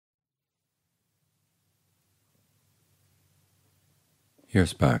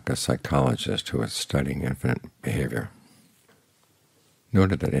Years back, a psychologist who was studying infant behavior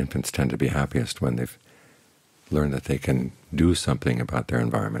noted that infants tend to be happiest when they've learned that they can do something about their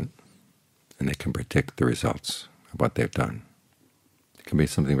environment and they can predict the results of what they've done. It can be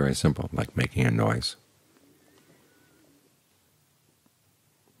something very simple, like making a noise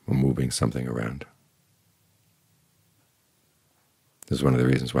or moving something around. This is one of the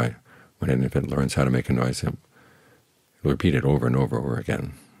reasons why when an infant learns how to make a noise, he'll repeat it over and over and over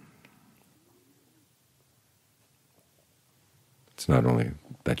again. It's not only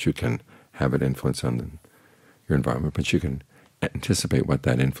that you can have an influence on your environment, but you can anticipate what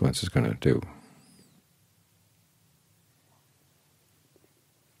that influence is going to do.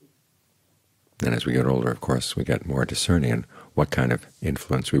 And as we get older, of course, we get more discerning in what kind of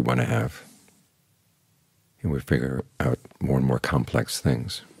influence we want to have. And we figure out more and more complex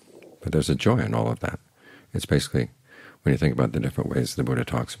things. But there's a joy in all of that. It's basically, when you think about the different ways the Buddha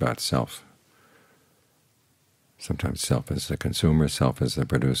talks about self, sometimes self as the consumer, self as the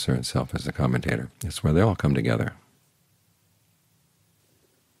producer, and self as the commentator. It's where they all come together.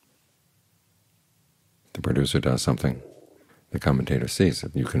 The producer does something. The commentator sees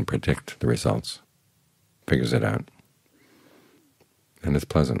it. You can predict the results, figures it out, and it's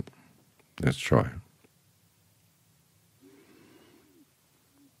pleasant. It's joy.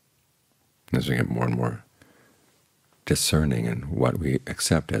 As we get more and more discerning in what we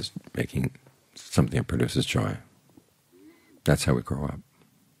accept as making something that produces joy, that's how we grow up.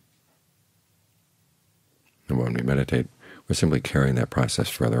 And when we meditate, we're simply carrying that process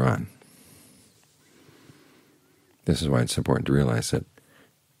further on. This is why it's important to realize that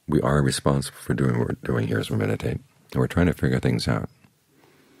we are responsible for doing what we're doing here as we meditate, and we're trying to figure things out.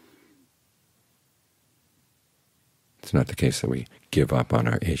 It's not the case that we give up on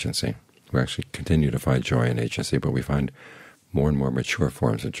our agency. We actually continue to find joy in agency, but we find more and more mature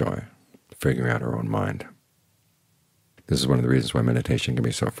forms of joy, figuring out our own mind. This is one of the reasons why meditation can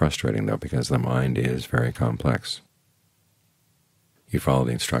be so frustrating, though, because the mind is very complex. You follow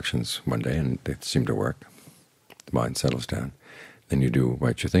the instructions one day and they seem to work. The mind settles down. Then you do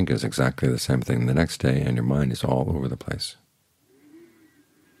what you think is exactly the same thing the next day, and your mind is all over the place.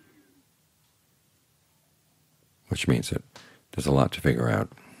 Which means that there's a lot to figure out.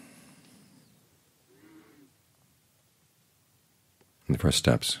 And the first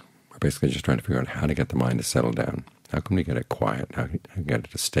steps are basically just trying to figure out how to get the mind to settle down. How can we get it quiet? How can we get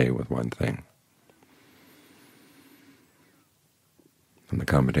it to stay with one thing? And the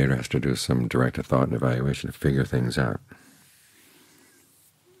commentator has to do some directed thought and evaluation to figure things out.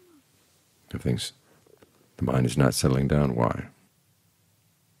 If the mind is not settling down, why?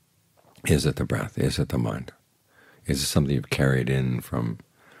 Is it the breath? Is it the mind? Is it something you've carried in from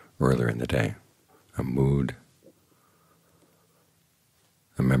earlier in the day? A mood?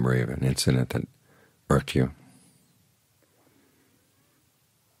 A memory of an incident that irked you?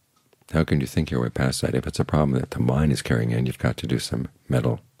 How can you think your way past that? If it's a problem that the mind is carrying in, you've got to do some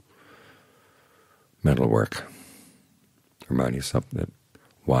mental work. Remind yourself that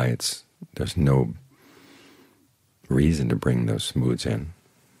there's no reason to bring those moods in.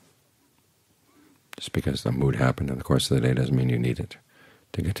 Just because the mood happened in the course of the day doesn't mean you need it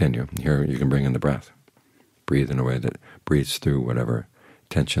to continue. Here you can bring in the breath. Breathe in a way that breathes through whatever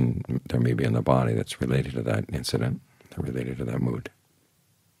tension there may be in the body that's related to that incident, related to that mood.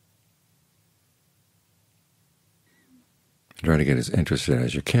 Try to get as interested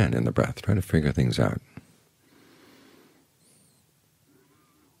as you can in the breath. Try to figure things out.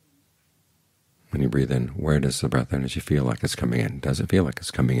 When you breathe in, where does the breath energy feel like it's coming in? Does it feel like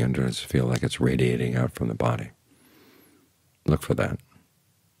it's coming in, or does it feel like it's radiating out from the body? Look for that.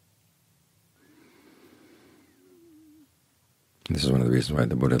 This is one of the reasons why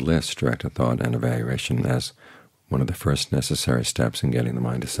the Buddha lists directed thought and evaluation as one of the first necessary steps in getting the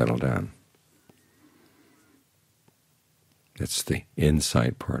mind to settle down. It's the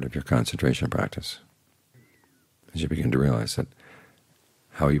insight part of your concentration practice. As you begin to realize that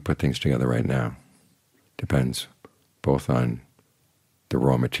how you put things together right now depends both on the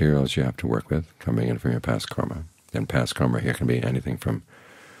raw materials you have to work with coming in from your past karma. And past karma here can be anything from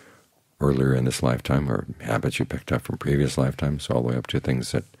earlier in this lifetime or habits you picked up from previous lifetimes, all the way up to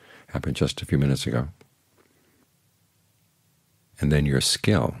things that happened just a few minutes ago. And then your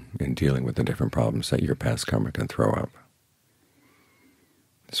skill in dealing with the different problems that your past karma can throw up.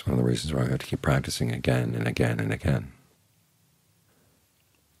 It's one of the reasons why we have to keep practicing again and again and again.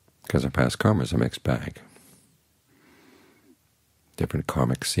 Because our past karma is a mixed bag. Different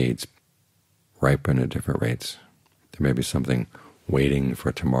karmic seeds ripen at different rates. There may be something waiting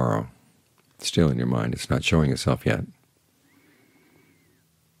for tomorrow, still in your mind. It's not showing itself yet.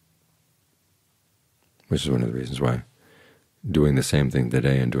 which is one of the reasons why doing the same thing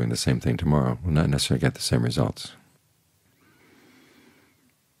today and doing the same thing tomorrow will not necessarily get the same results.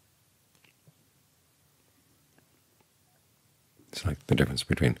 It's like the difference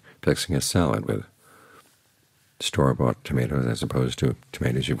between fixing a salad with store-bought tomatoes as opposed to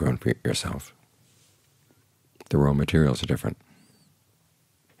tomatoes you've grown for yourself. The raw materials are different,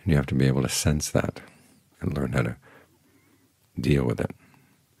 and you have to be able to sense that and learn how to deal with it,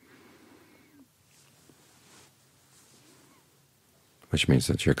 which means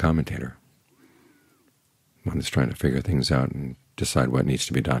that you're a commentator, one that's trying to figure things out and decide what needs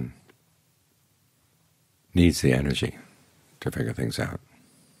to be done, needs the energy to figure things out.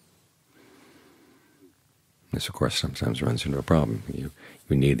 This, of course, sometimes runs into a problem. You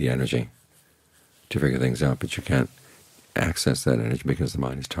need the energy to figure things out, but you can't access that energy because the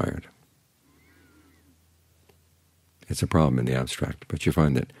mind is tired. It's a problem in the abstract, but you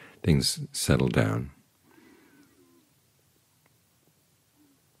find that things settle down.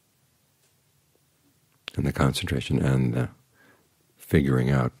 And the concentration and the figuring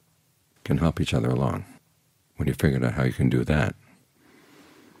out can help each other along. When you figured out how you can do that,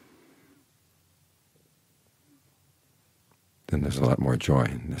 then there's a lot more joy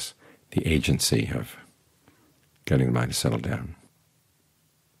in this, the agency of getting the mind to settle down.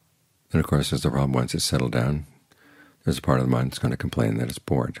 And of course, there's the problem once it's settled down, there's a part of the mind that's going to complain that it's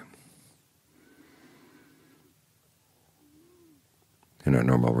bored. And our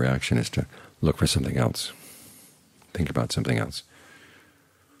normal reaction is to look for something else, think about something else.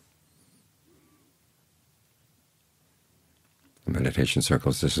 In meditation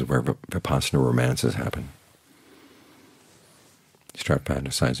circles, this is where vipassana romances happen. You start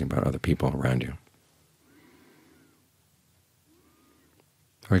fantasizing about other people around you.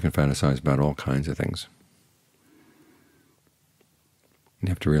 Or you can fantasize about all kinds of things. You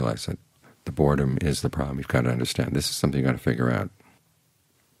have to realize that the boredom is the problem. You've got to understand this is something you've got to figure out.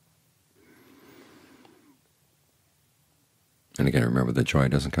 And again, remember, the joy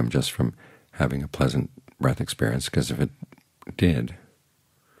doesn't come just from having a pleasant breath experience, because if it did,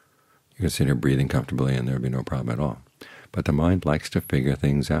 you could sit here breathing comfortably and there would be no problem at all. But the mind likes to figure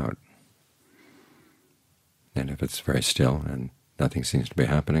things out. And if it's very still and nothing seems to be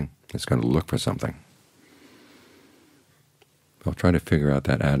happening, it's going to look for something. We'll try to figure out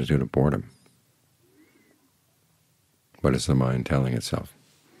that attitude of boredom. What is the mind telling itself?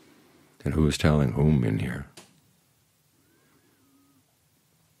 And who is telling whom in here?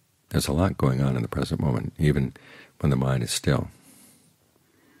 There's a lot going on in the present moment, even when the mind is still.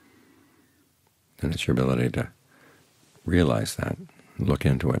 And it's your ability to realize that, look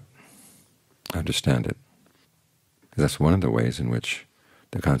into it, understand it. Because that's one of the ways in which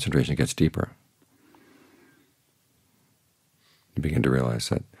the concentration gets deeper. You begin to realize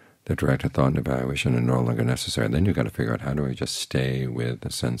that the directed thought and evaluation are no longer necessary. Then you've got to figure out, how do I just stay with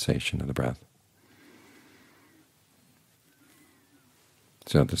the sensation of the breath?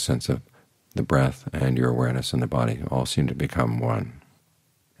 So the sense of the breath and your awareness in the body all seem to become one.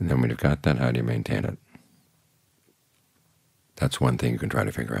 And then when you've got that, how do you maintain it? That's one thing you can try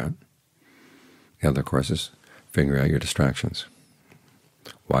to figure out. The other, of course, is figure out your distractions.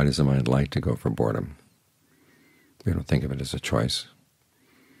 Why does the mind like to go for boredom? We don't think of it as a choice.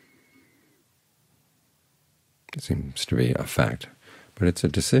 It seems to be a fact, but it's a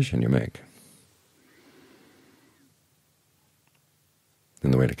decision you make.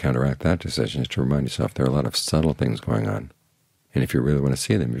 And the way to counteract that decision is to remind yourself there are a lot of subtle things going on. And if you really want to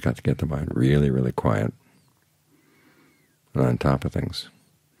see them, you've got to get the mind really, really quiet and on top of things.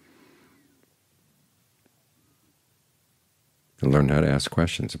 And learn how to ask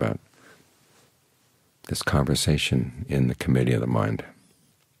questions about this conversation in the committee of the mind.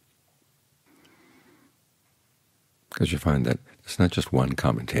 Because you find that it's not just one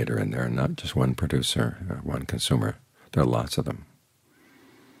commentator in there, not just one producer or one consumer. There are lots of them.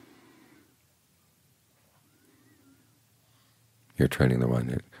 You're training the one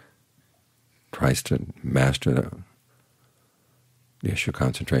who tries to master the issue of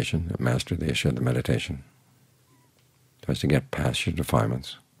concentration, master the issue of the meditation, tries to get past your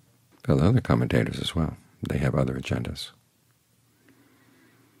defilements. But there are other commentators as well. They have other agendas.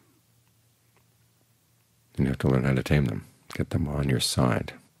 And you have to learn how to tame them, get them on your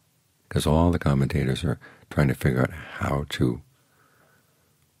side. Because all the commentators are trying to figure out how to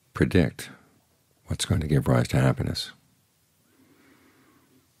predict what's going to give rise to happiness.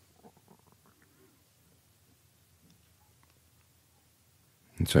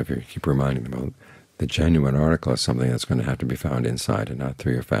 And so if you keep reminding them, well, the genuine article is something that's going to have to be found inside and not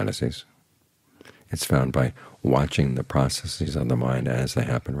through your fantasies. It's found by watching the processes of the mind as they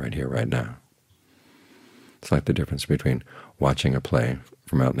happen right here, right now. It's like the difference between watching a play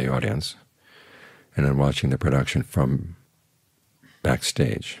from out in the audience and then watching the production from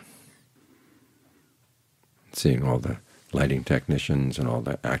backstage, seeing all the lighting technicians and all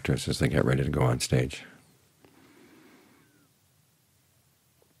the actors as they get ready to go on stage.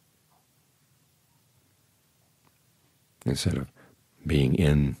 Instead of being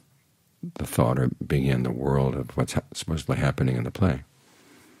in the thought or being in the world of what's supposedly happening in the play,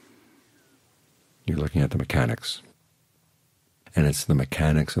 you're looking at the mechanics. And it's the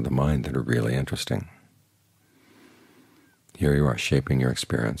mechanics of the mind that are really interesting. Here you are shaping your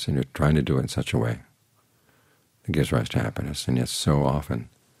experience, and you're trying to do it in such a way that gives rise to happiness, and yet so often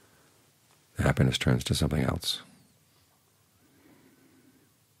the happiness turns to something else.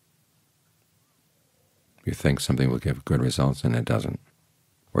 You think something will give good results, and it doesn't.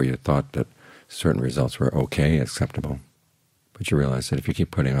 Or you thought that certain results were okay, acceptable, but you realize that if you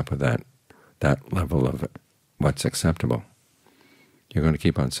keep putting up with that level of what's acceptable, you're going to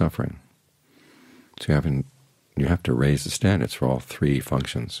keep on suffering. So you have to raise the standards for all three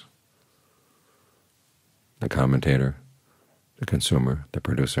functions: the commentator, the consumer, the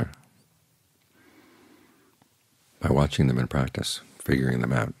producer, by watching them in practice, figuring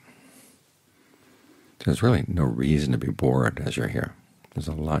them out. There's really no reason to be bored as you're here. There's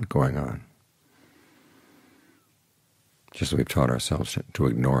a lot going on. Just that we've taught ourselves to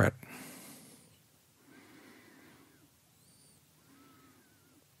ignore it.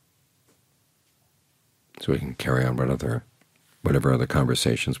 So we can carry on whatever other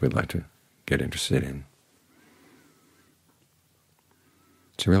conversations we'd like to get interested in.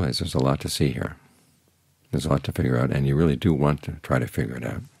 So realize there's a lot to see here. There's a lot to figure out, and you really do want to try to figure it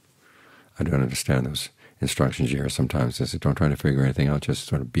out. I don't understand those instructions you hear sometimes. They say, don't try to figure anything out, just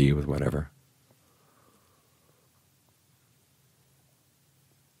sort of be with whatever.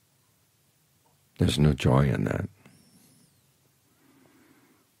 There's no joy in that.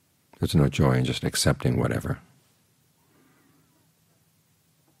 There's no joy in just accepting whatever.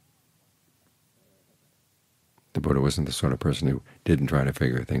 The Buddha wasn't the sort of person who didn't try to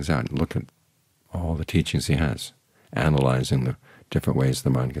figure things out. Look at all the teachings he has, analyzing the different ways the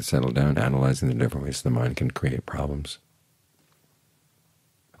mind can settle down, analyzing the different ways the mind can create problems.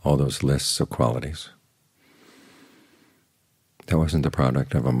 All those lists of qualities. That wasn't the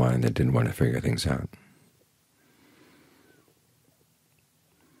product of a mind that didn't want to figure things out.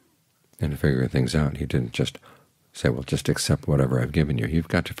 And to figure things out, he didn't just say, well, just accept whatever I've given you. You've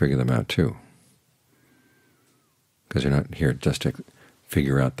got to figure them out too. Because you're not here just to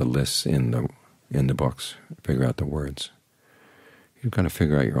figure out the lists in the books, figure out the words. You've got to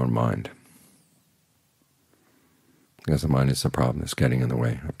figure out your own mind. Because the mind is the problem that's getting in the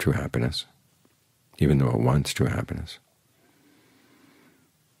way of true happiness, even though it wants true happiness.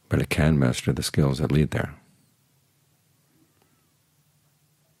 But it can master the skills that lead there.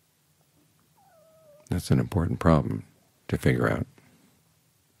 That's an important problem to figure out.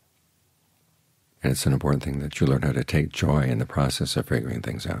 And it's an important thing that you learn how to take joy in the process of figuring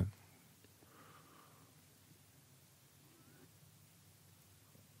things out.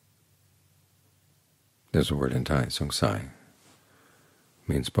 There's a word in Thai, sung sai,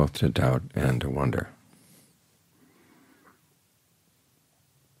 means both to doubt and to wonder.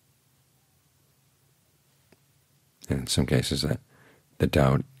 And in some cases the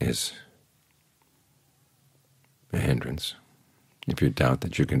doubt is a hindrance. If you doubt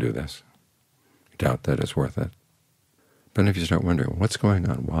that you can do this, you doubt that it's worth it. But if you start wondering, what's going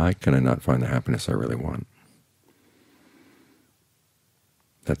on? Why can I not find the happiness I really want?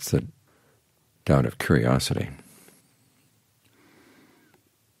 That's the doubt of curiosity.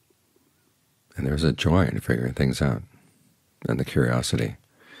 And there's a joy in figuring things out. And the curiosity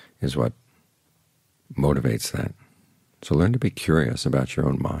is what motivates that. So learn to be curious about your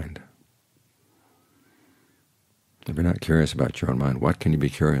own mind. If you're not curious about your own mind, what can you be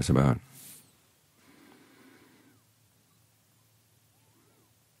curious about?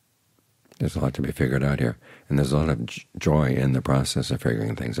 There's a lot to be figured out here, and there's a lot of joy in the process of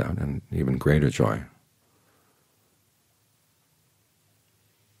figuring things out, and even greater joy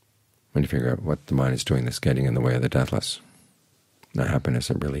when you figure out what the mind is doing that's getting in the way of the deathless, the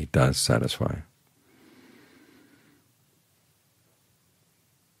happiness it really does satisfy.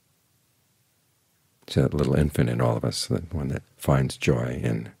 It's that little infant in all of us, that one that finds joy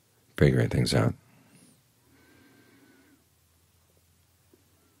in figuring things out.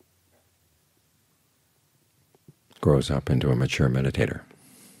 Grows up into a mature meditator,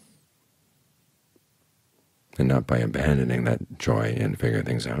 and not by abandoning that joy in figuring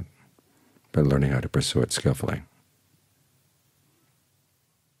things out, but learning how to pursue it skillfully.